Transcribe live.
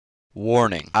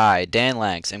Warning, I,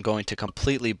 Dangeles, am going to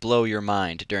completely blow your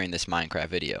mind during this Minecraft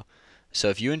video. So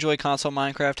if you enjoy console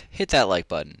Minecraft, hit that like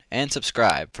button, and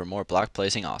subscribe for more block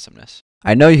placing awesomeness.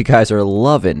 I know you guys are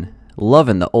loving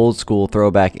the old school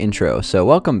throwback intro, so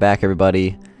welcome back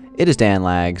everybody. It is Dan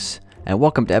Lags, and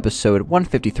welcome to episode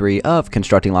 153 of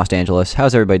Constructing Los Angeles.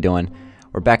 How's everybody doing?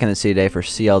 We're back in the city today for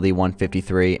CLD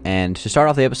 153, and to start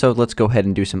off the episode, let's go ahead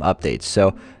and do some updates.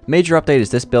 So, major update is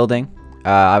this building,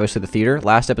 obviously the theater.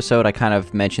 Last episode, I kind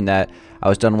of mentioned that I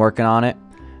was done working on it,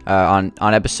 on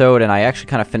episode, and I actually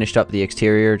kind of finished up the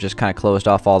exterior, just kind of closed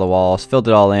off all the walls, filled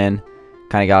it all in,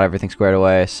 kind of got everything squared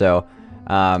away, so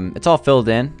it's all filled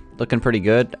in, looking pretty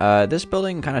good. This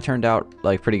building kind of turned out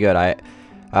like pretty good.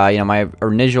 My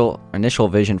initial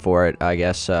vision for it, I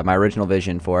guess, my original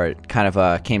vision for it kind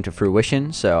of came to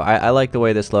fruition. So I like the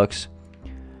way this looks.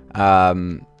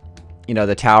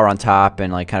 The tower on top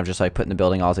and like kind of just like putting the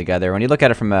building all together. When you look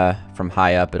at it from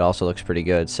high up, it also looks pretty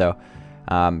good. So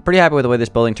pretty happy with the way this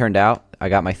building turned out. I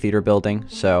got my theater building,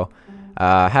 so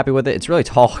happy with it. It's really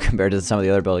tall compared to some of the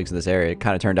other buildings in this area. It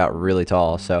kind of turned out really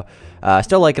tall. So I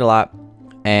still like it a lot.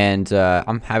 And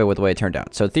I'm happy with the way it turned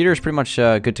out. So the theater is pretty much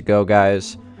good to go,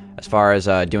 guys. As far as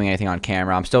doing anything on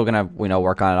camera, I'm still gonna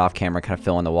work on it off camera, kind of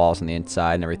fill in the walls on the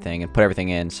inside and everything, and put everything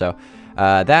in. So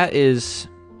that is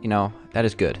that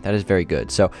is good. That is very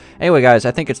good. So anyway, guys,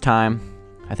 I think it's time.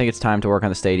 I think it's time to work on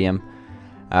the stadium.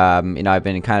 I've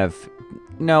been kind of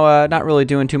not really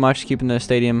doing too much, keeping the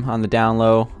stadium on the down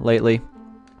low lately,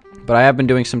 but I have been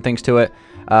doing some things to it.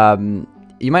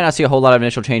 You might not see a whole lot of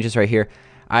initial changes right here.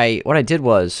 What I did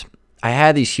was I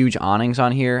had these huge awnings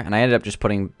on here, and I ended up just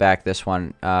putting back this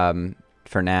one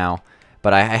for now.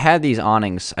 But I had these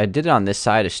awnings. I did it on this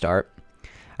side to start.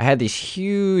 I had these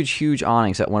huge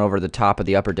awnings that went over the top of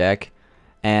the upper deck,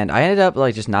 and I ended up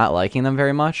like just not liking them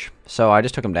very much. So I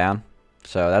just took them down.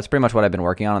 So that's pretty much what I've been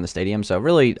working on the stadium. So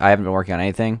really, I haven't been working on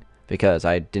anything because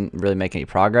I didn't really make any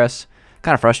progress.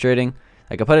 Kind of frustrating.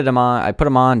 Like I put them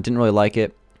on, didn't really like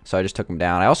it. So I just took them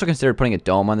down. I also considered putting a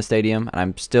dome on the stadium, and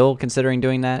I'm still considering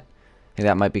doing that. I think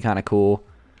that might be kind of cool.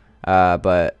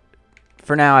 But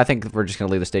for now, I think we're just going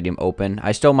to leave the stadium open.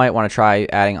 I still might want to try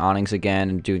adding awnings again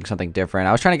and doing something different.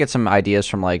 I was trying to get some ideas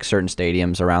from like certain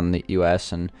stadiums around the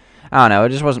US, and I don't know, it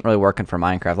just wasn't really working for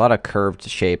Minecraft. A lot of curved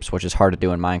shapes, which is hard to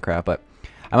do in Minecraft, but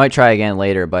I might try again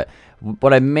later. But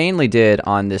what I mainly did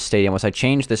on this stadium was I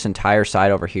changed this entire side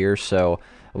over here. So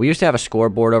we used to have a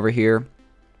scoreboard over here,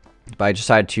 but I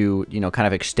decided to, kind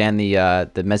of extend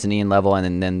the mezzanine level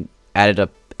and then added a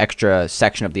extra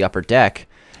section of the upper deck,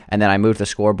 and then I moved the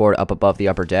scoreboard up above the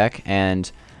upper deck. And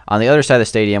on the other side of the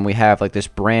stadium, we have like this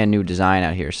brand new design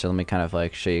out here. So let me kind of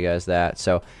like show you guys that.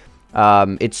 So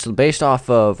it's based off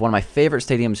of one of my favorite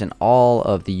stadiums in all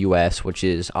of the US, which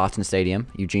is Austin Stadium,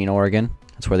 Eugene, Oregon.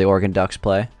 That's where the Oregon Ducks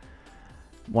play.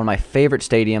 One of my favorite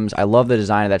stadiums. I love the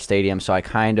design of that stadium, so I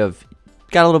kind of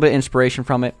got a little bit of inspiration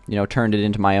from it, turned it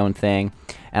into my own thing,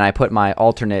 and I put my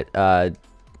alternate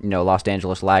Los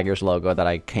Angeles Laggers logo that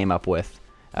I came up with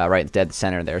right dead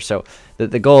center there. So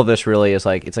the goal of this really is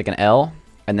like, it's like an L,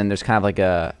 and then there's kind of like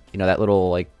a, that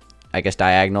little like, I guess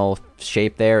diagonal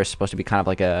shape there is supposed to be kind of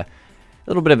like a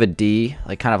little bit of a D,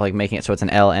 like kind of like making it so it's an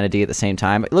L and a D at the same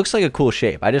time. It looks like a cool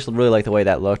shape. I just really like the way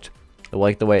that looked. I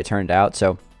like the way it turned out.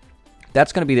 So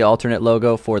that's going to be the alternate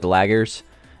logo for the Laggers,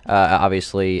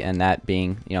 obviously, and that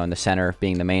being, in the center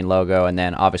being the main logo. And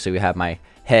then obviously we have my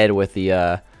head with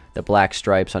the black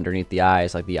stripes underneath the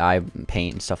eyes, like the eye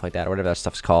paint and stuff like that, or whatever that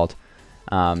stuff's called,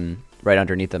 right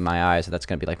underneath of my eyes. So that's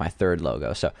going to be like my third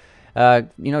logo. So,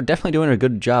 definitely doing a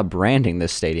good job branding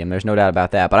this stadium. There's no doubt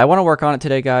about that. But I want to work on it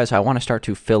today, guys. I want to start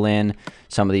to fill in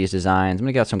some of these designs. I'm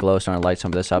going to get some glowstone and light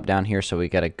some of this up down here so we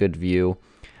get a good view.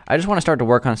 I just want to start to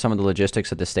work on some of the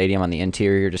logistics of the stadium on the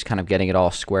interior, just kind of getting it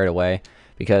all squared away.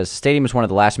 Because the stadium is one of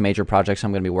the last major projects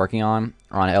I'm going to be working on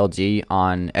LG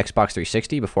on Xbox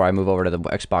 360 before I move over to the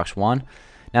Xbox One.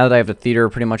 Now that I have the theater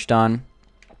pretty much done,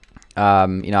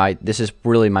 this is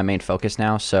really my main focus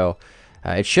now. So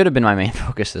it should have been my main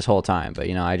focus this whole time, but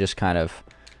I just kind of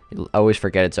always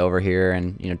forget it's over here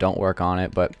and don't work on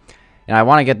it. But I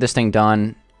want to get this thing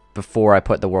done before I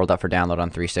put the world up for download on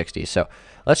 360. So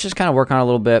let's just kind of work on it a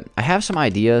little bit. I have some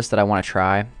ideas that I want to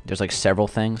try. There's like several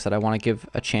things that I want to give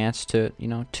a chance to,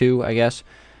 I guess.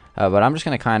 But I'm just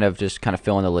going to kind of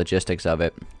fill in the logistics of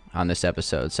it on this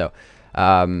episode. So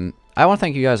I want to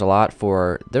thank you guys a lot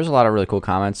there's a lot of really cool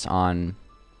comments on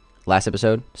last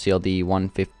episode, CLD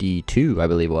 152, I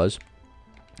believe it was.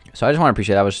 So I just want to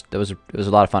appreciate that. It was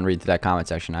a lot of fun reading through that comment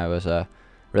section. I was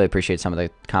really appreciate some of the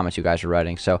comments you guys are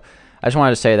writing. So I just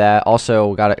wanted to say that. Also,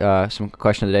 we got some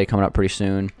question of the day coming up pretty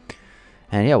soon.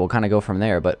 And yeah, we'll kind of go from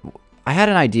there. But I had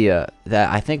an idea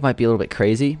that I think might be a little bit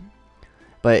crazy,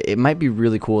 but it might be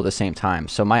really cool at the same time.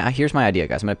 So here's my idea,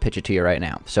 guys. I'm going to pitch it to you right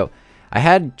now. So I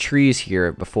had trees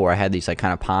here before. I had these like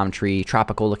kind of palm tree,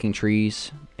 tropical looking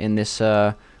trees in this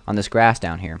on this grass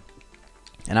down here.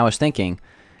 And I was thinking,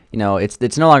 you know,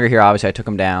 it's no longer here. Obviously, I took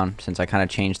them down since I kind of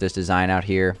changed this design out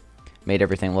here, made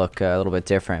everything look a little bit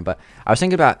different. But I was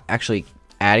thinking about actually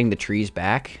adding the trees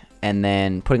back and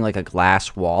then putting like a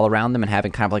glass wall around them and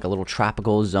having kind of like a little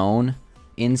tropical zone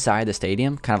inside the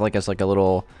stadium, kind of like as like a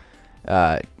little,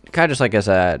 kind of just like as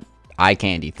a eye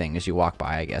candy thing as you walk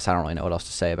by, I guess. I don't really know what else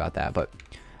to say about that, but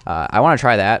I want to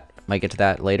try that. Might get to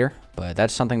that later, but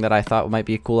that's something that I thought might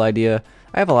be a cool idea.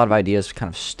 I have a lot of ideas kind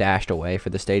of stashed away for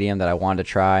the stadium that I wanted to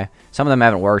try. Some of them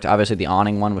haven't worked. Obviously, the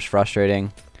awning one was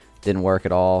frustrating. Didn't work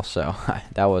at all, so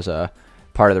that was a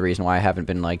part of the reason why I haven't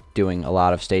been like doing a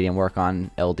lot of stadium work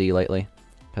on LD lately,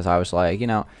 because I was like, you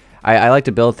know, I like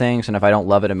to build things, and if I don't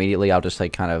love it immediately, I'll just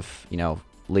like kind of, you know,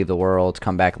 leave the world,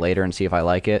 come back later and see if I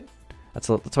like it. That's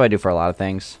what I do for a lot of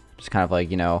things. Just kind of like,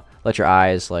 you know, let your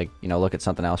eyes like, you know, look at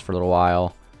something else for a little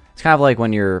while. It's kind of like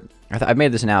when you're, I've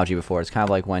made this analogy before. It's kind of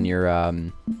like when you're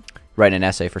writing an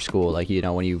essay for school. Like, you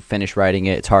know, when you finish writing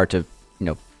it, it's hard to, you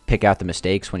know, pick out the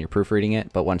mistakes when you're proofreading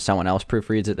it. But when someone else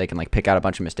proofreads it, they can like pick out a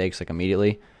bunch of mistakes like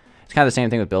immediately. It's kind of the same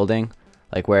thing with building,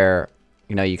 like where,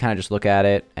 you know, you kind of just look at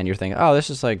it and you're thinking, oh, this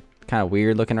is like kind of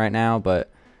weird looking right now.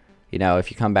 But, you know, if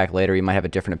you come back later, you might have a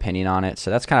different opinion on it. So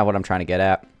that's kind of what I'm trying to get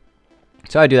at.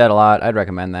 So I do that a lot. I'd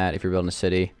recommend that if you're building a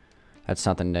city. That's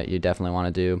something that you definitely want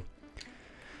to do.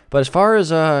 But as far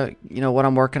as, you know, what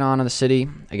I'm working on in the city,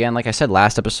 again, like I said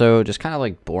last episode, just kind of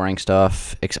like boring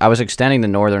stuff. I was extending the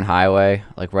Northern Highway,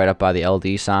 like right up by the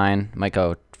LD sign. Might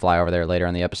go fly over there later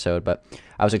in the episode, but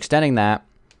I was extending that,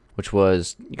 which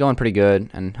was going pretty good,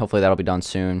 and hopefully that'll be done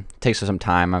soon. It takes some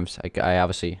time. I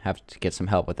obviously have to get some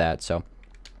help with that. So,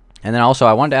 and then also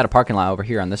I wanted to add a parking lot over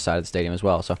here on this side of the stadium as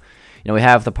well. So, you know, we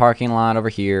have the parking lot over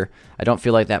here. I don't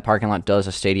feel like that parking lot does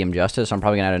a stadium justice, so I'm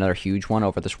probably going to add another huge one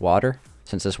over this water.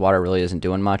 Since this water really isn't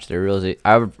doing much,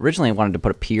 I originally wanted to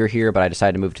put a pier here, but I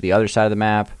decided to move to the other side of the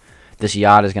map. This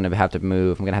yacht is going to have to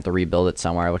move. I'm going to have to rebuild it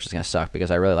somewhere, which is going to suck because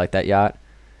I really like that yacht.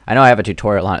 I know I have a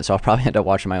tutorial on it, so I'll probably end up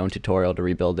watching my own tutorial to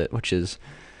rebuild it, which is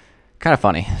kind of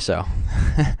funny. So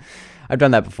I've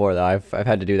done that before, though. I've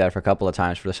had to do that for a couple of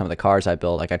times for some of the cars I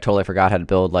built. Like I totally forgot how to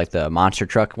build like the monster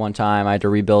truck one time. I had to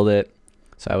rebuild it.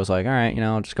 So I was like, all right, you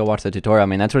know, just go watch the tutorial. I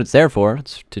mean, that's what it's there for.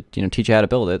 It's to, you know, teach you how to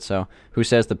build it. So who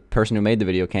says the person who made the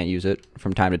video can't use it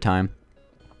from time to time?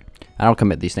 I don't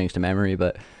commit these things to memory,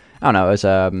 but I don't know. It was,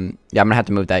 yeah, I'm going to have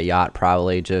to move that yacht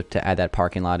probably to add that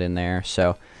parking lot in there.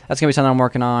 So that's going to be something I'm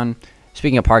working on.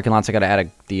 Speaking of parking lots, I got to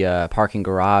add the parking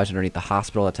garage underneath the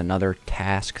hospital. That's another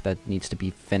task that needs to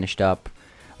be finished up.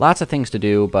 Lots of things to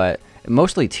do, but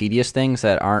mostly tedious things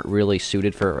that aren't really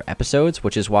suited for episodes,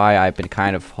 which is why I've been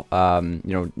kind of,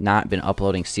 you know, not been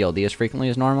uploading CLD as frequently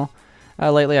as normal.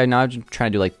 Lately, I'm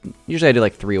trying to do like, usually I do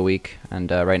like 3 a week,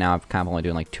 and right now I'm kind of only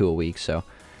doing like 2 a week, so,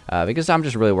 because I'm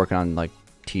just really working on like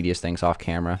tedious things off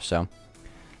camera, so.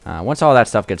 Once all that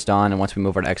stuff gets done, and once we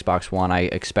move over to Xbox One, I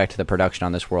expect the production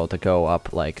on this world to go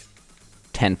up like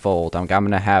tenfold. I'm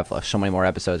going to have so many more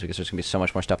episodes because there's going to be so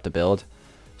much more stuff to build.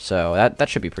 So that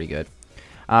should be pretty good.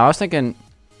 I was thinking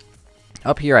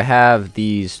up here I have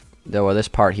these, or this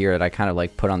part here that I kind of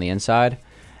like put on the inside.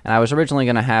 And I was originally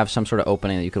going to have some sort of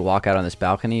opening that you could walk out on this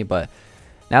balcony, but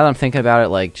now that I'm thinking about it,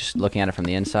 like just looking at it from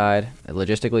the inside,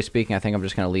 logistically speaking, I think I'm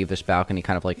just going to leave this balcony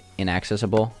kind of like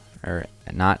inaccessible, or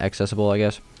not accessible, I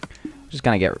guess. Just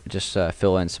kind of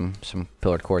fill in some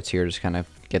pillared quartz here, just kind of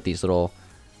get these little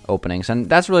openings. And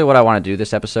that's really what I want to do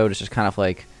this episode, is just kind of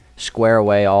like square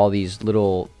away all these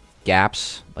little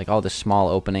gaps, like all the small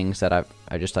openings that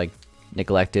I just like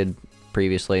neglected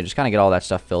previously. Just kind of get all that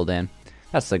stuff filled in.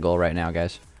 That's the goal right now,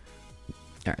 guys.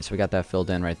 All right, so we got that filled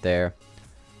in right there.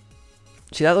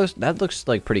 See, that looks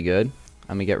like pretty good.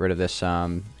 Let me get rid of this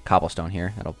cobblestone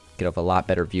here. That'll get a lot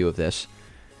better view of this.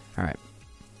 All right.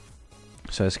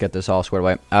 So let's get this all squared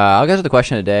away. I'll get to the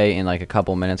question of the day in like a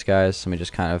couple minutes, guys. Let me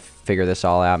just kind of figure this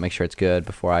all out, make sure it's good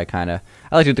before I like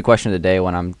to do the question of the day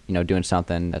when I'm, you know, doing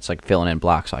something that's like filling in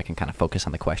blocks, so I can kind of focus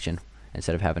on the question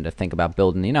instead of having to think about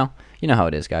building, you know how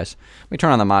it is, guys. Let me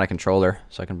turn on the modded controller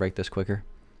so I can break this quicker.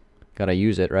 Gotta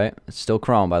use it, right? It's still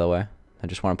Chrome, by the way. I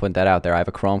just want to put that out there. I have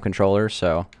a Chrome controller,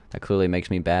 so that clearly makes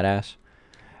me badass.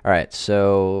 All right,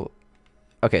 so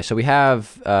okay, so we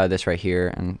have this right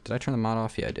here, and did I turn the mod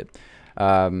off? Yeah, I did.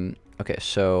 Okay,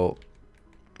 so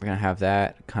we're gonna have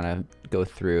that kind of go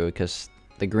through because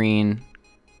the green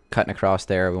cutting across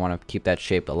there, we want to keep that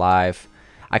shape alive.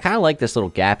 I kind of like this little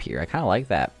gap here. I kind of like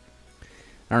that.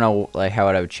 I don't know like how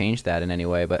I would change that in any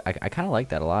way, but I kind of like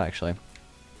that a lot actually.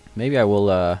 Maybe I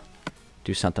will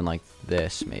do something like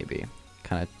this. Maybe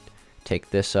kind of take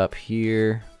this up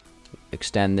here,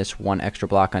 extend this one extra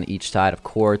block on each side of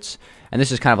quartz, and this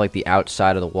is kind of like the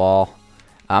outside of the wall.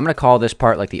 I'm gonna call this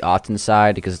part like the Autzen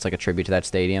side because it's like a tribute to that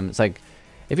stadium. It's like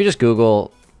if you just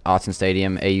Google Autzen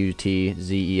Stadium,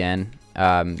 Autzen,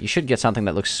 you should get something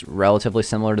that looks relatively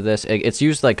similar to this. It's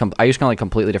used like I use kind of like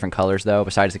completely different colors though,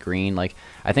 besides the green. Like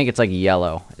I think it's like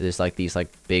yellow. There's like these like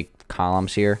big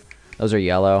columns here. Those are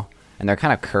yellow, and they're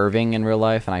kind of curving in real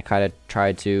life, and I kind of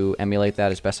tried to emulate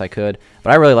that as best I could.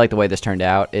 But I really like the way this turned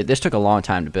out. This took a long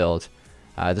time to build.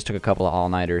 This took a couple of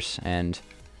all-nighters, and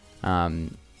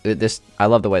I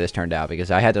love the way this turned out because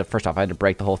I had to, first off, I had to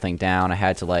break the whole thing down. I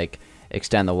had to like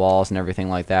extend the walls and everything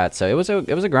like that. So it was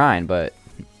a grind, but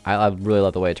I really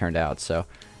love the way it turned out. So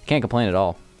can't complain at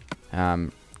all.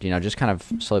 You know, just kind of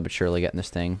slowly but surely getting this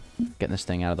thing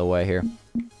out of the way here.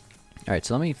 All right,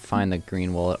 so let me find the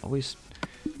green wool. It always,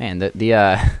 man,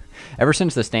 ever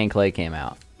since the stained clay came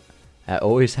out, I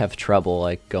always have trouble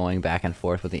like going back and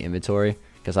forth with the inventory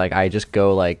because like I just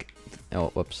go like, oh,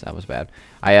 whoops, that was bad.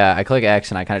 I click X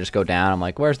and I kind of just go down. I'm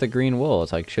like, where's the green wool?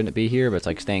 It's like, shouldn't it be here? But it's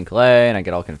like stained clay, and I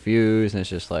get all confused, and it's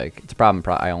just like, it's a problem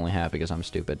I only have because I'm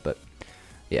stupid. But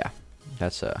yeah,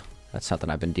 that's something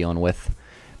I've been dealing with.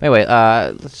 Anyway,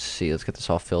 let's see. Let's get this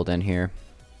all filled in here.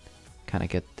 Kind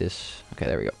of get this. Okay,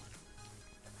 there we go.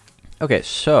 Okay,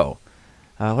 so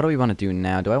what do we want to do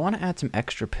now? Do I want to add some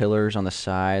extra pillars on the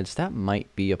sides? That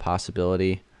might be a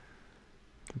possibility.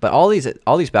 But all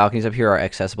these balconies up here are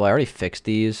accessible. I already fixed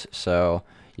these, so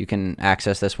you can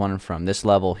access this one from this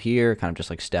level here, kind of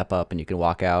just like step up, and you can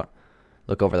walk out,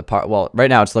 look over the park. Well, right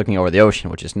now it's looking over the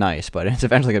ocean, which is nice, but it's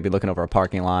eventually going to be looking over a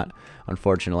parking lot,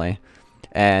 unfortunately.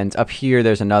 And up here,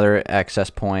 there's another access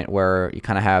point where you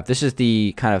kind of have, this is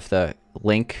the kind of the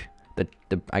link,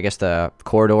 I guess the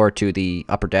corridor to the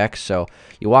upper deck. So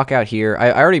you walk out here.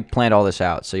 I already planned all this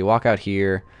out. So you walk out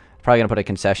here, probably going to put a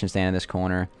concession stand in this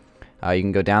corner. You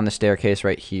can go down the staircase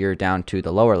right here down to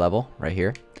the lower level right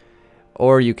here,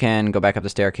 or you can go back up the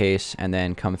staircase and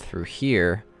then come through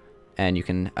here, and you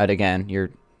can again, you're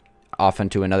off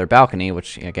into another balcony,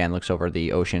 which again looks over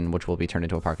the ocean, which will be turned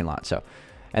into a parking lot. So,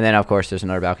 and then of course there's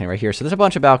another balcony right here. So there's a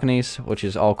bunch of balconies, which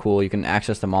is all cool. You can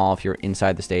access them all if you're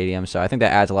inside the stadium. So I think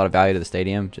that adds a lot of value to the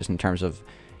stadium, just in terms of,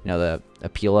 you know, the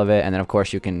appeal of it. And then of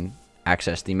course you can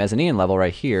access the mezzanine level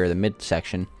right here, the mid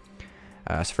section.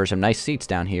 For some nice seats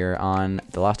down here on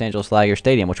the Los Angeles Laguerre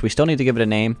Stadium, which we still need to give it a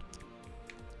name.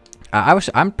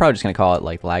 I'm probably just gonna call it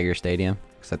like Laguerre Stadium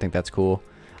because I think that's cool.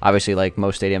 Obviously, like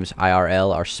most stadiums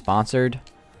IRL are sponsored,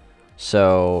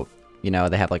 so you know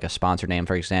they have like a sponsor name.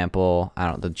 For example, I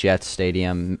don't know, the Jets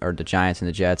Stadium or the Giants and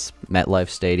the Jets MetLife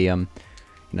Stadium.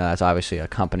 You know, that's obviously a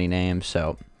company name.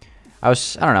 So I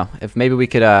don't know if maybe we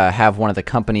could have one of the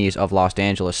companies of Los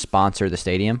Angeles sponsor the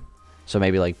stadium. So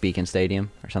maybe like Beacon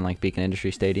Stadium or something like Beacon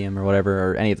Industry Stadium or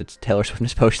whatever, or any of the Taylor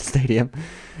Swift Post Stadium,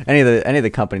 any of the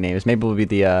company names. Maybe we'll be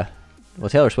the well,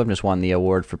 Taylor Swift just won the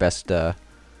award for best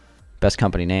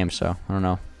company name, so I don't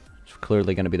know. It's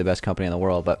clearly going to be the best company in the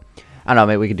world, but I don't know.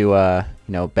 Maybe we could do you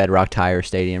know, Bedrock Tire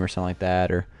Stadium or something like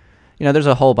that, or you know, there's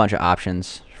a whole bunch of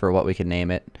options for what we could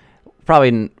name it.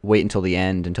 Probably wait until the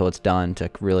end, until it's done, to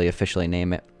really officially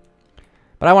name it.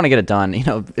 But I want to get it done. You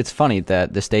know, it's funny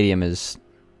that the stadium is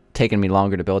taken me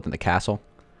longer to build than the castle.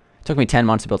 It took me 10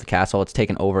 months to build the castle. It's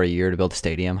taken over a year to build the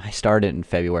stadium. I started in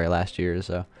February last year,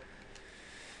 so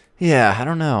yeah, I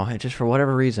don't know. It just, for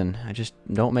whatever reason, I just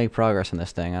don't make progress on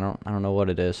this thing. I don't know what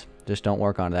it is. Just don't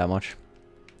work on it that much.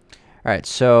 All right,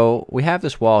 so we have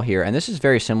this wall here, and this is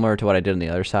very similar to what I did on the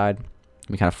other side. Let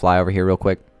me kind of fly over here real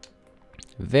quick.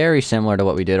 Very similar to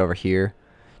what we did over here.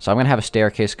 So I'm going to have a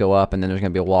staircase go up, and then there's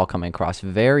going to be a wall coming across.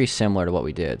 Very similar to what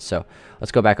we did. So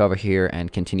let's go back over here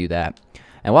and continue that.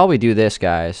 And while we do this,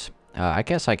 guys, I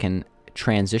guess I can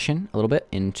transition a little bit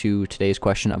into today's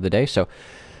question of the day. So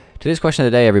today's question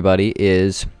of the day, everybody,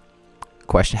 is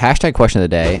hashtag question of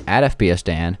the day at FBS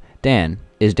Dan. Dan,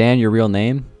 is Dan your real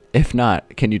name? If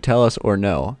not, can you tell us or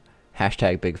no?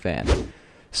 Hashtag big fan.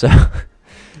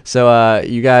 So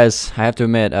you guys, I have to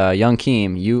admit, young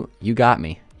Keem, you got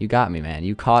me. You got me, man.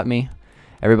 You caught me.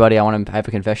 Everybody, I have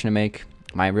a confession to make.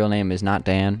 My real name is not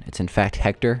Dan. It's in fact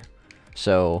Hector.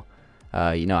 So,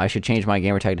 you know, I should change my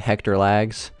gamer tag to Hector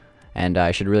Lags, and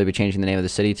I should really be changing the name of the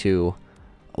city to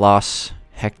Los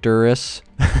Hectorus.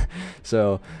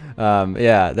 So,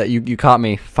 yeah, that you caught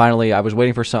me. Finally, I was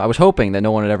waiting for I was hoping that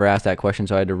no one would ever ask that question,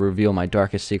 so I had to reveal my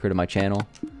darkest secret of my channel.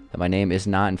 that my name is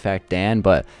not in fact Dan.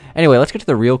 But anyway, let's get to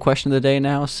the real question of the day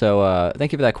now. So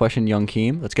thank you for that question, Young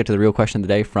Keem. Let's get to the real question of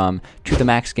the day from To The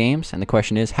Max Games, and the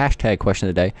question is hashtag question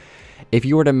of the day. If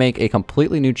you were to make a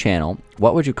completely new channel,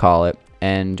 what would you call it,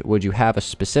 and would you have a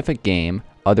specific game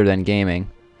other than gaming,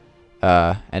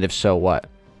 and if so, what?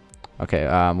 Okay,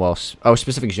 well,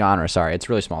 specific genre, sorry, it's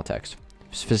really small text.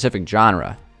 Specific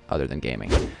genre other than gaming.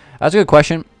 That's a good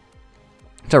question.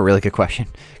 It's a really good question,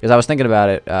 because I was thinking about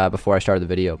it before I started the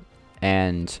video,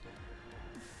 and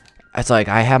it's like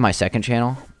I have my second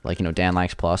channel, like, you know, Dan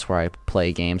Likes Plus, where I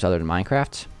play games other than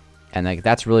Minecraft, and like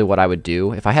that's really what I would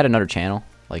do if I had another channel.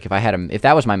 Like if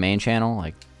that was my main channel,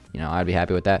 like, you know, I'd be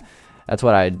happy with that. That's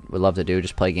what I would love to do,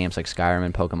 just play games like Skyrim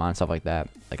and Pokemon and stuff like that.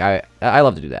 Like I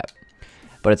love to do that.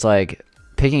 But it's like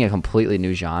picking a completely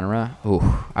new genre. Ooh,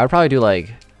 I would probably do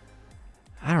like,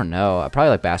 I don't know, I'd probably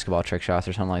like basketball trick shots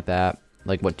or something like that.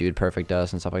 Like what Dude Perfect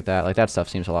does and stuff like that. Like that stuff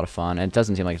seems a lot of fun, and it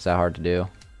doesn't seem like it's that hard to do.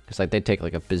 Cause like they take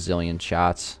like a bazillion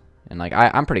shots, and like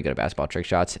I'm pretty good at basketball trick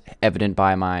shots, evident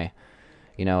by my,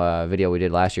 you know, video we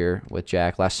did last year with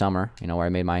Jack last summer. You know, where I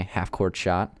made my half-court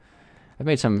shot. I've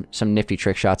made some nifty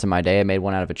trick shots in my day. I made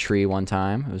one out of a tree one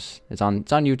time. It's on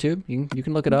YouTube. You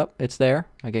can look it up. It's there.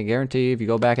 I can guarantee if you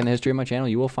go back in the history of my channel,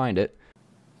 you will find it.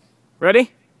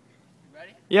 Ready?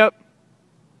 Ready? Yep.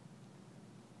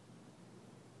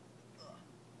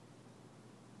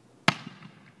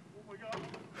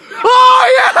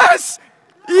 Oh yes!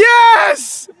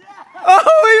 Yes!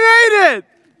 Oh, we made it!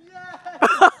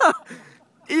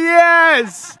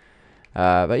 Yes!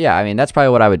 But yeah, I mean, that's probably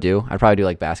what I would do. I'd probably do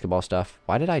like basketball stuff.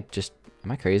 Why did I just,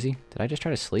 am I crazy? Did I just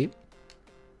try to sleep?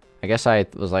 I guess I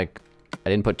was like, I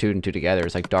didn't put 2 and 2 together.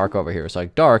 It's like dark over here. It's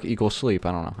like dark equals sleep.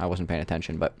 I don't know. I wasn't paying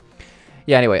attention, but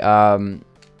yeah, anyway,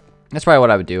 that's probably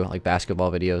what I would do. Like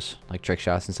basketball videos, like trick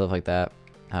shots and stuff like that.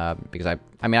 Because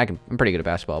I mean, I'm pretty good at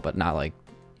basketball, but not like,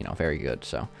 you know, very good.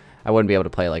 So I wouldn't be able to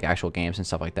play like actual games and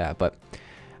stuff like that. But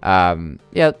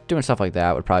yeah, doing stuff like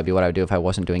that would probably be what I would do if I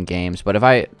wasn't doing games. But if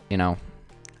I, you know,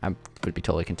 I would be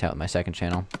totally content with my second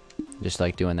channel, just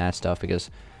like doing that stuff, because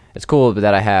it's cool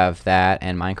that I have that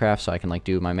and Minecraft, so I can like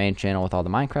do my main channel with all the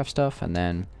Minecraft stuff, and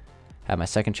then have my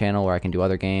second channel where I can do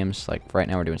other games. Like right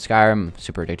now we're doing Skyrim. I'm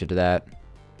super addicted to that.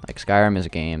 Like Skyrim is a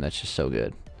game that's just so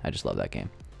good. I just love that game.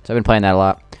 So I've been playing that a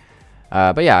lot.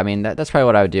 But yeah, I mean, that's probably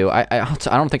what I would do. I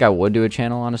don't think I would do a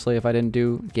channel, honestly, if I didn't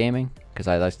do gaming, because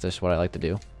that's just what I like to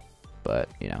do. But,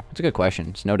 you know, it's a good question.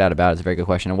 It's no doubt about it. It's a very good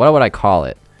question. And what would I call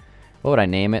it? What would I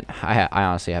name it? I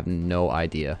honestly have no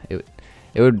idea.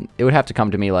 It would have to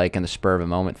come to me like in the spur of a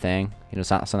moment thing. You know,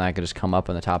 it's not something I could just come up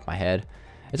on the top of my head.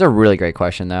 It's a really great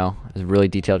question, though. It's a really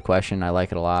detailed question. I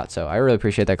like it a lot. So I really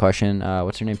appreciate that question.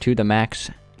 What's your name? To The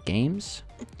Max Games?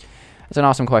 That's an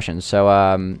awesome question. So,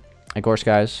 of course,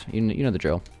 guys, you know the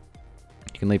drill.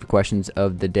 You can leave your questions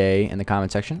of the day in the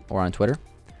comment section or on Twitter,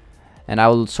 and I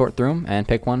will sort through them and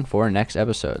pick one for next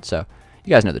episode. So you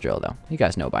guys know the drill, though. You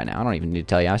guys know by now. I don't even need to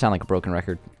tell you. I sound like a broken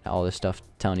record, all this stuff,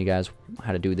 telling you guys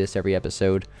how to do this every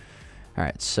episode. All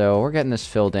right, so we're getting this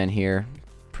filled in here.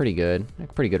 Pretty good. A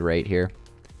pretty good rate here.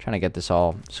 Trying to get this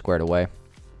all squared away.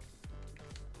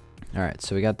 All right,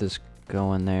 so we got this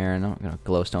going there, and I'm going to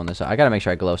glowstone this up. I got to make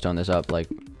sure I glowstone this up, like,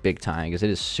 big time, because it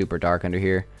is super dark under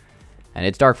here. And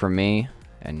it's dark for me,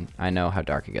 and I know how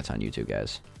dark it gets on YouTube,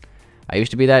 guys. I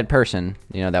used to be that person,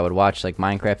 you know, that would watch, like,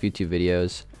 Minecraft YouTube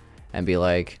videos and be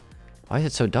like, why is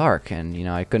it so dark? And, you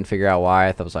know, I couldn't figure out why.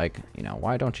 I was like, you know,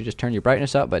 why don't you just turn your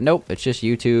brightness up? But nope, it's just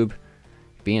YouTube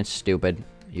being stupid.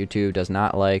 YouTube does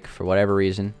not like, for whatever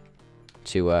reason,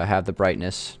 to have the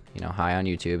brightness, you know, high on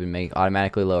YouTube, and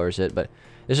automatically lowers it. But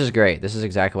this is great. This is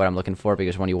exactly what I'm looking for,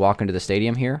 because when you walk into the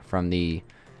stadium here from the,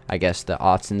 I guess, the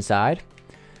Autzen side,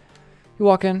 you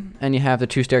walk in and you have the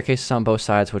 2 staircases on both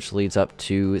sides, which leads up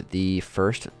to the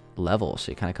first level.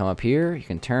 So you kind of come up here, you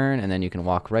can turn, and then you can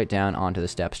walk right down onto the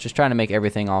steps. Just trying to make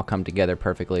everything all come together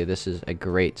perfectly. This is a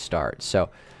great start. So,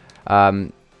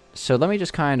 so let me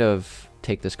just kind of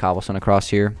take this cobblestone across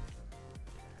here,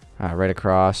 right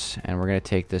across, and we're going to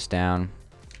take this down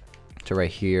to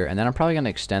right here, and then I'm probably going to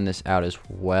extend this out as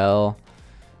well.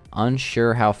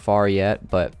 Unsure how far yet,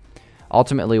 but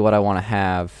ultimately what I want to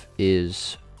have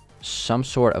is some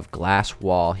sort of glass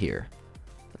wall here.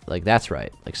 Like, that's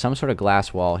right, like some sort of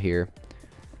glass wall here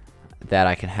that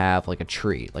I can have like a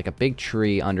tree, like a big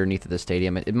tree underneath of the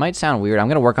stadium. It might sound weird. I'm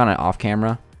going to work on it off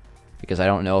camera, because I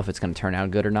don't know if it's going to turn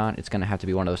out good or not. It's going to have to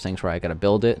be one of those things where I got to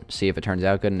build it, see if it turns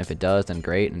out good, and if it does, then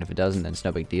great, and if it doesn't, then it's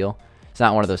no big deal. It's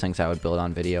not one of those things I would build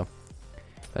on video.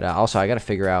 But also, I got to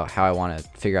figure out how I want to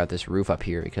figure out this roof up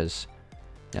here, because,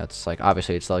 you know, it's like,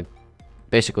 obviously, it's like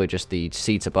basically just the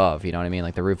seats above, you know what I mean?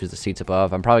 Like, the roof is the seats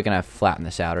above. I'm probably going to flatten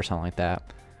this out or something like that,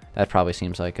 that probably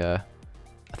seems like a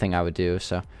thing I would do.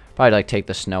 So probably like take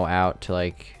the snow out to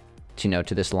like, to, you know,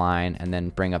 to this line, and then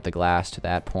bring up the glass to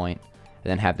that point, and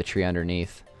then have the tree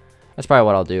underneath. That's probably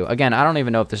what I'll do. Again, I don't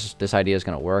even know if this idea is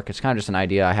going to work. It's kind of just an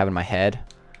idea I have in my head.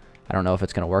 I don't know if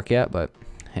it's going to work yet, but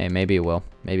hey, maybe it will.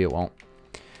 Maybe it won't.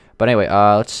 But anyway,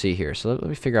 let's see here. So let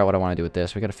me figure out what I want to do with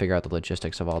this. We got to figure out the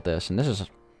logistics of all this. And this is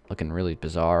looking really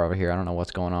bizarre over here. I don't know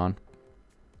what's going on.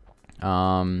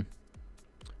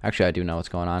 Actually, I do know what's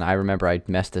going on. I remember I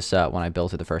messed this up when I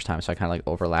built it the first time, so I kind of like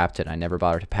overlapped it, and I never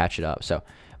bothered to patch it up. So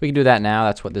we can do that now.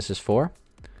 That's what this is for.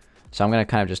 So I'm going to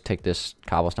kind of just take this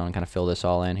cobblestone and kind of fill this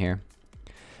all in here.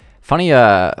 Funny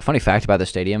fact about the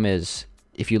stadium is,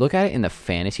 if you look at it in the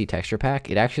fantasy texture pack,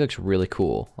 it actually looks really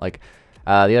cool. Like,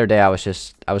 the other day I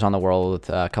was on the world with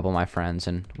a couple of my friends,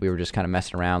 and we were just kind of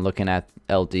messing around looking at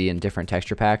LD and different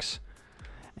texture packs.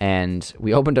 And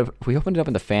we opened it up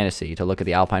in the fantasy to look at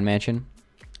the Alpine Mansion.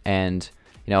 And,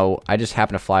 you know, I just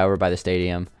happened to fly over by the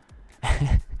stadium.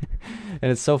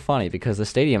 And it's so funny because the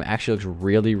stadium actually looks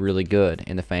really, really good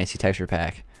in the fantasy texture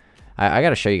pack. I got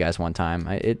to show you guys one time.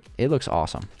 It looks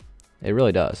awesome. It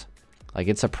really does. Like,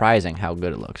 it's surprising how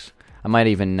good it looks. I might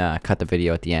even cut the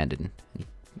video at the end and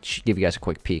give you guys a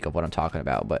quick peek of what I'm talking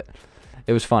about. But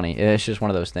it was funny. It's just one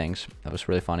of those things that was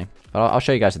really funny. But I'll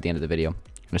show you guys at the end of the video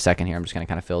in a second here. I'm just going to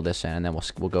kind of fill this in, and then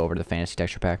we'll go over to the fantasy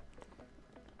texture pack.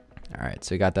 Alright,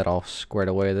 so we got that all squared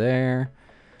away there.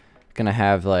 Gonna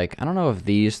have, like, I don't know if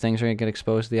these things are gonna get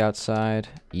exposed to the outside.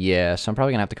 Yeah, so I'm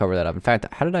probably gonna have to cover that up. In fact,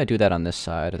 how did I do that on this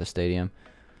side of the stadium?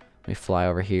 Let me fly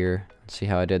over here and see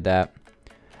how I did that.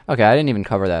 Okay, I didn't even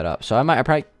cover that up. So I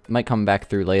probably might come back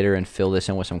through later and fill this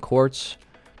in with some quartz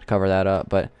to cover that up.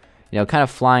 But, you know, kind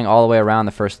of flying all the way around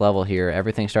the first level here,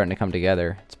 everything's starting to come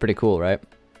together. It's pretty cool, right?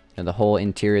 And the whole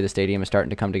interior of the stadium is starting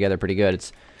to come together pretty good.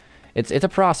 It's a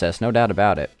process, no doubt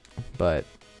about it. But,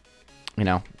 you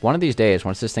know, one of these days,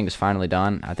 once this thing is finally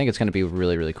done, I think it's going to be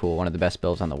really, really cool. One of the best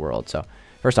builds on the world. So,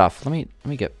 first off, let me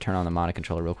turn on the modded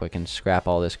controller real quick and scrap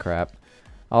all this crap.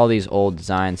 All these old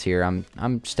designs here,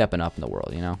 I'm stepping up in the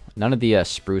world, you know. None of the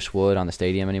spruce wood on the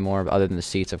stadium anymore, other than the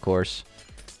seats, of course.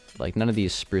 Like, none of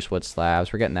these spruce wood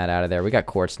slabs. We're getting that out of there. We got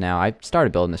quartz now. I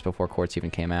started building this before quartz even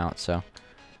came out, so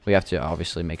we have to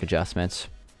obviously make adjustments.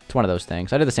 It's one of those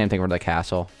things. I did the same thing for the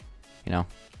castle, you know.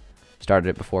 Started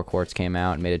it before quartz came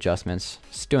out and made adjustments.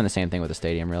 It's doing the same thing with the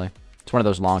stadium, really. It's one of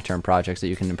those long-term projects that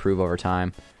you can improve over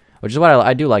time, which is what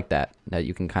I do like, that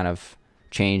you can kind of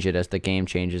change it as the game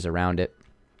changes around it.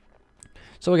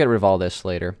 So we'll get rid of all this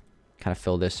later. Kind of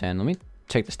fill this in. Let me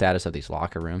check the status of these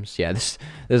locker rooms. Yeah, this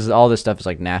is all this stuff is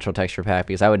like natural texture pack,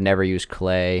 because I would never use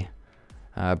clay.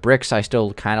 Bricks I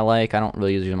still kind of like. I don't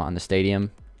really use them on the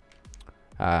stadium.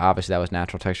 Obviously that was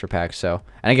natural texture pack. So,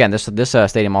 and again, this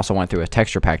stadium also went through a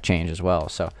texture pack change as well.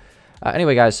 So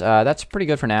anyway, guys, that's pretty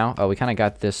good for now. We kind of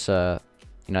got this you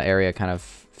know, area kind of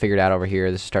figured out over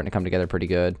here. This is starting to come together pretty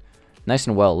good. Nice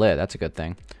and well lit. That's a good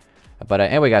thing. But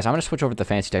anyway, guys, I'm gonna switch over to the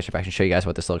fancy texture pack and show you guys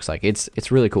what this looks like.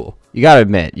 It's really cool. You gotta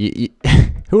admit,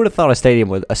 who would have thought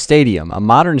a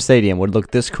modern stadium would look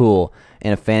this cool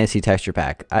in a fantasy texture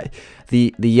pack?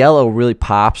 The yellow really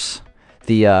pops.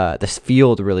 The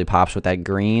field really pops with that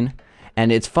green.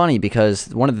 And it's funny because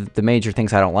one of the major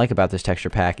things I don't like about this texture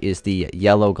pack is the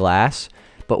yellow glass.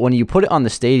 But when you put it on the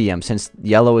stadium, since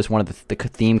yellow is one of the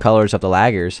theme colors of the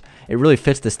laggers, it really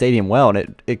fits the stadium well,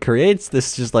 and it creates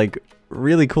this just like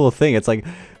really cool thing. It's like,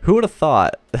 who would have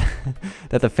thought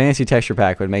that the fantasy texture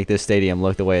pack would make this stadium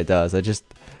look the way it does? I just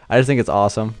think it's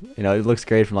awesome. You know, it looks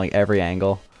great from like every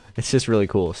angle. It's just really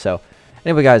cool. So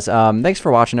anyway, guys, thanks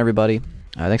for watching, everybody.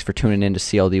 Thanks for tuning in to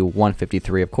CLD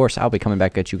 153. Of course, I'll be coming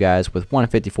back at you guys with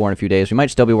 154 in a few days. We might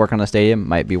still be working on the stadium,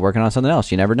 might be working on something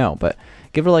else. You never know. But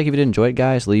give it a like if you did enjoy it,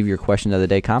 guys. Leave your question of the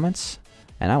day comments,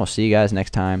 and I will see you guys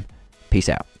next time. Peace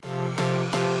out.